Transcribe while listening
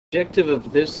The objective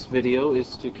of this video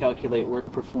is to calculate work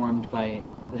performed by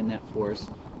the net force,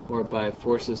 or by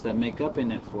forces that make up a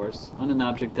net force, on an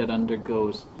object that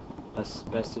undergoes a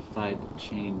specified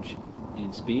change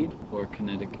in speed or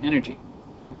kinetic energy.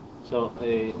 So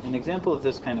an example of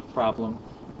this kind of problem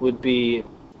would be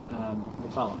the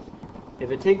following.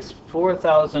 If it takes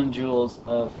 4,000 joules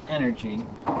of energy,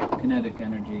 kinetic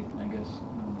energy, I guess,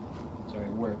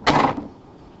 work,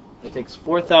 it takes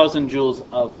 4,000 joules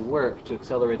of work to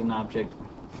accelerate an object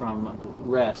from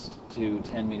rest to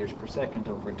 10 meters per second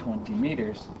over 20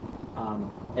 meters.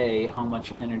 How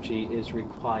much energy is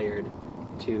required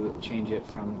to change it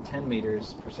from 10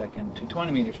 meters per second to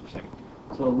 20 meters per second?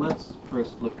 So let's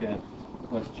first look at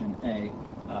question A.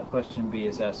 Question B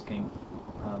is asking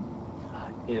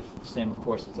if the same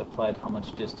force is applied, how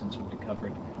much distance would be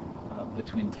covered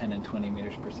between 10 and 20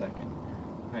 meters per second.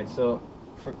 All right, so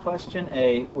for question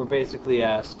A, we're basically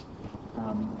asked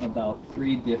about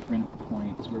three different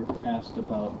points. We're asked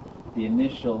about the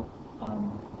initial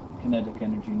kinetic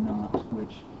energy naught,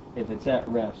 which, if it's at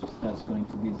rest, that's going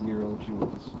to be 0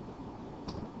 joules.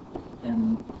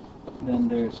 And then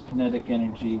there's kinetic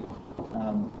energy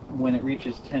when it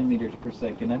reaches 10 meters per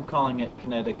second. I'm calling it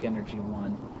kinetic energy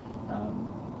 1.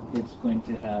 It's going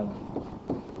to have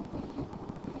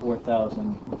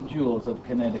 4,000 joules of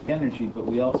kinetic energy, but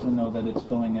we also know that it's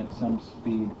going at some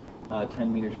speed,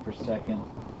 10 meters per second.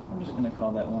 I'm just going to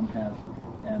call that 1/2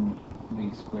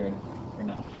 mv squared for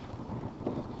now.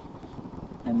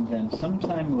 And then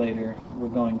sometime later, we're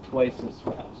going twice as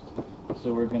fast.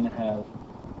 So we're going to have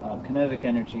kinetic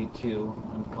energy 2,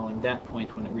 I'm calling that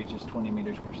point when it reaches 20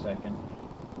 meters per second.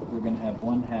 We're going to have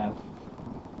 1/2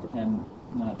 and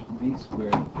not v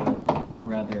squared, but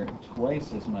rather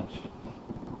twice as much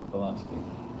velocity.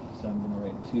 So I'm going to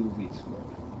write 2v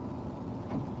squared.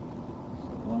 So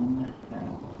 1/2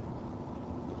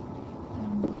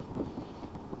 and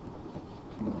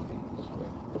 2v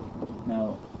squared.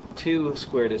 Now 2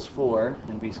 squared is 4,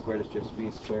 and v squared is just v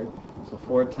squared. So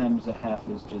 4 times 1/2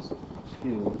 is just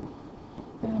 2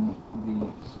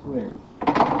 mv squared.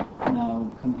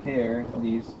 Now compare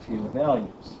these two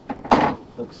values.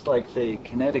 Looks like the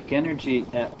kinetic energy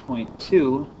at point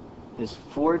 2 is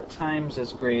 4 times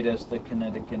as great as the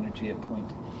kinetic energy at point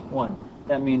 1.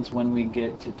 That means when we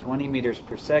get to 20 meters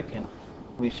per second,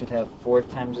 we should have 4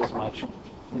 times as much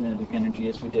kinetic energy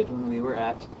as we did when we were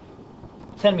at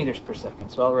 10 meters per second.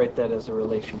 So I'll write that as a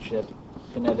relationship.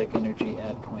 Kinetic energy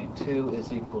at point 2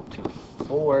 is equal to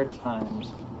 4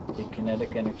 times the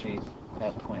kinetic energy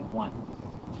at point 1.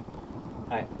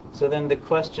 Alright, so then the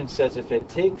question says if it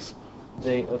takes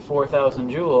the 4,000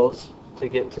 joules to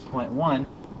get to point 1,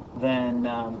 then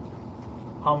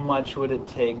how much would it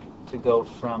take to go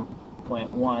from point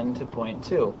 1 to point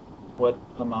 2? What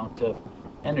amount of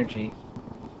energy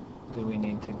do we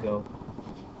need to go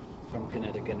from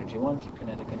kinetic energy 1 to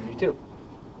kinetic energy 2?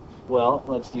 Well,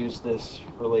 let's use this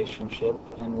relationship,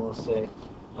 and we'll say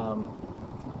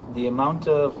the amount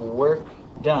of work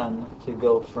done to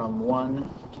go from 1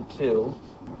 to 2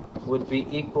 would be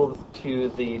equal to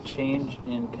the change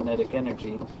in kinetic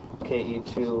energy,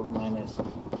 Ke2 minus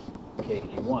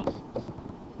Ke1.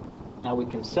 Now we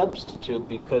can substitute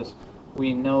because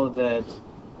we know that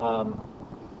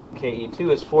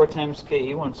Ke2 is 4 times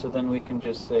Ke1, so then we can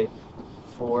just say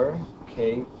 4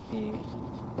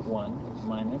 Ke1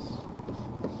 minus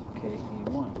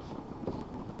Ke1.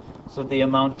 So the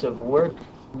amount of work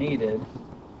needed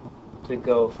to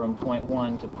go from point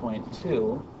 1 to point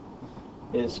 2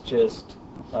 is just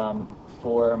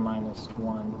 4 minus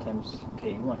 1 times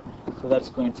Ke1. So that's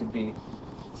going to be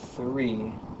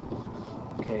 3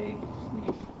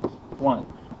 Ke1,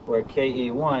 where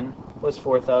Ke1 was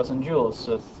 4,000 joules.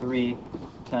 So 3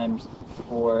 times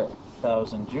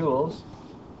 4,000 joules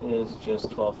is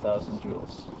just 12,000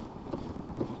 joules.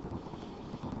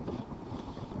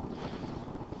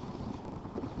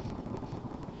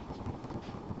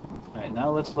 Alright,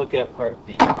 now let's look at part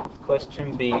B.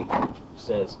 Question B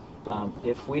says,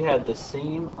 if we had the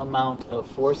same amount of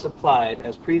force applied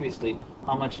as previously,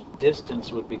 how much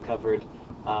distance would be covered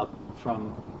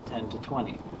from 10 to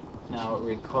 20? Now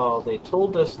recall, they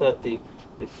told us that the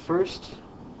first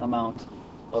amount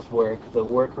of work, the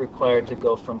work required to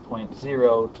go from point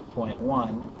 0 to point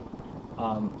 1,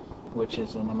 which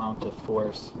is an amount of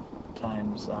force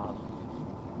times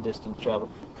distance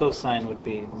traveled. Cosine would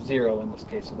be 0 in this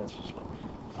case, so that's just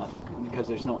because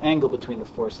there's no angle between the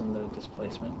force and the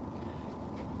displacement.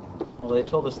 Well, they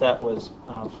told us that was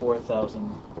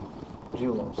 4,000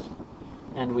 joules.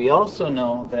 And we also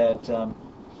know that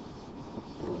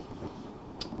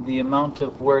the amount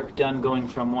of work done going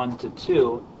from 1 to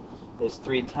 2 is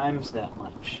 3 times that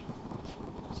much.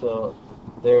 So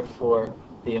therefore,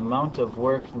 the amount of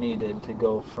work needed to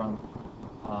go from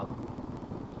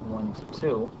 1 to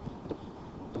 2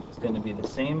 is going to be the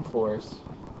same force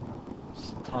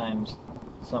times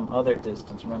some other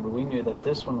distance. Remember, we knew that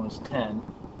this one was 10,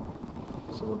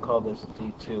 so we'll call this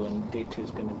d2, and d2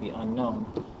 is going to be unknown,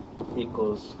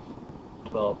 equals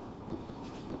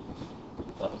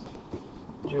 12,000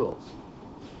 joules.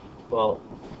 Well,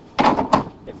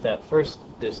 if that first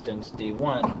distance,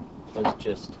 d1, was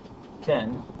just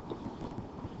 10,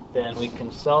 then we can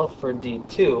solve for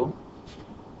d2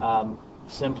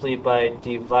 simply by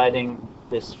dividing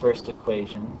this first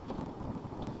equation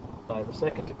by the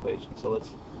second equation. So let's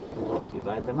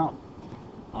divide them out.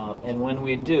 And when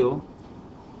we do,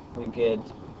 we get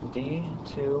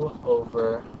d2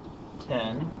 over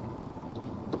 10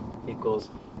 equals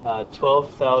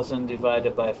 12,000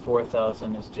 divided by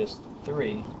 4,000 is just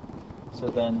 3. So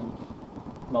then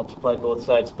multiply both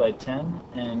sides by 10,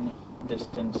 and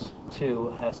distance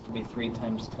 2 has to be 3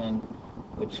 times 10,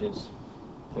 which is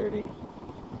 30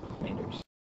 meters.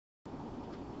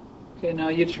 Okay, now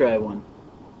you try one.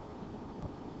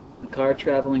 A car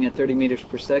traveling at 30 meters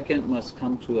per second must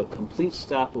come to a complete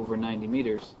stop over 90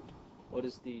 meters. What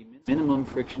is the minimum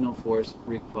frictional force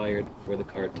required for the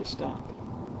car to stop?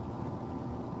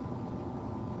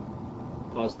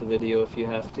 Pause the video if you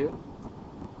have to,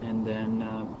 and then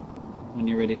when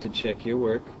you're ready to check your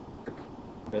work,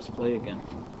 press play again.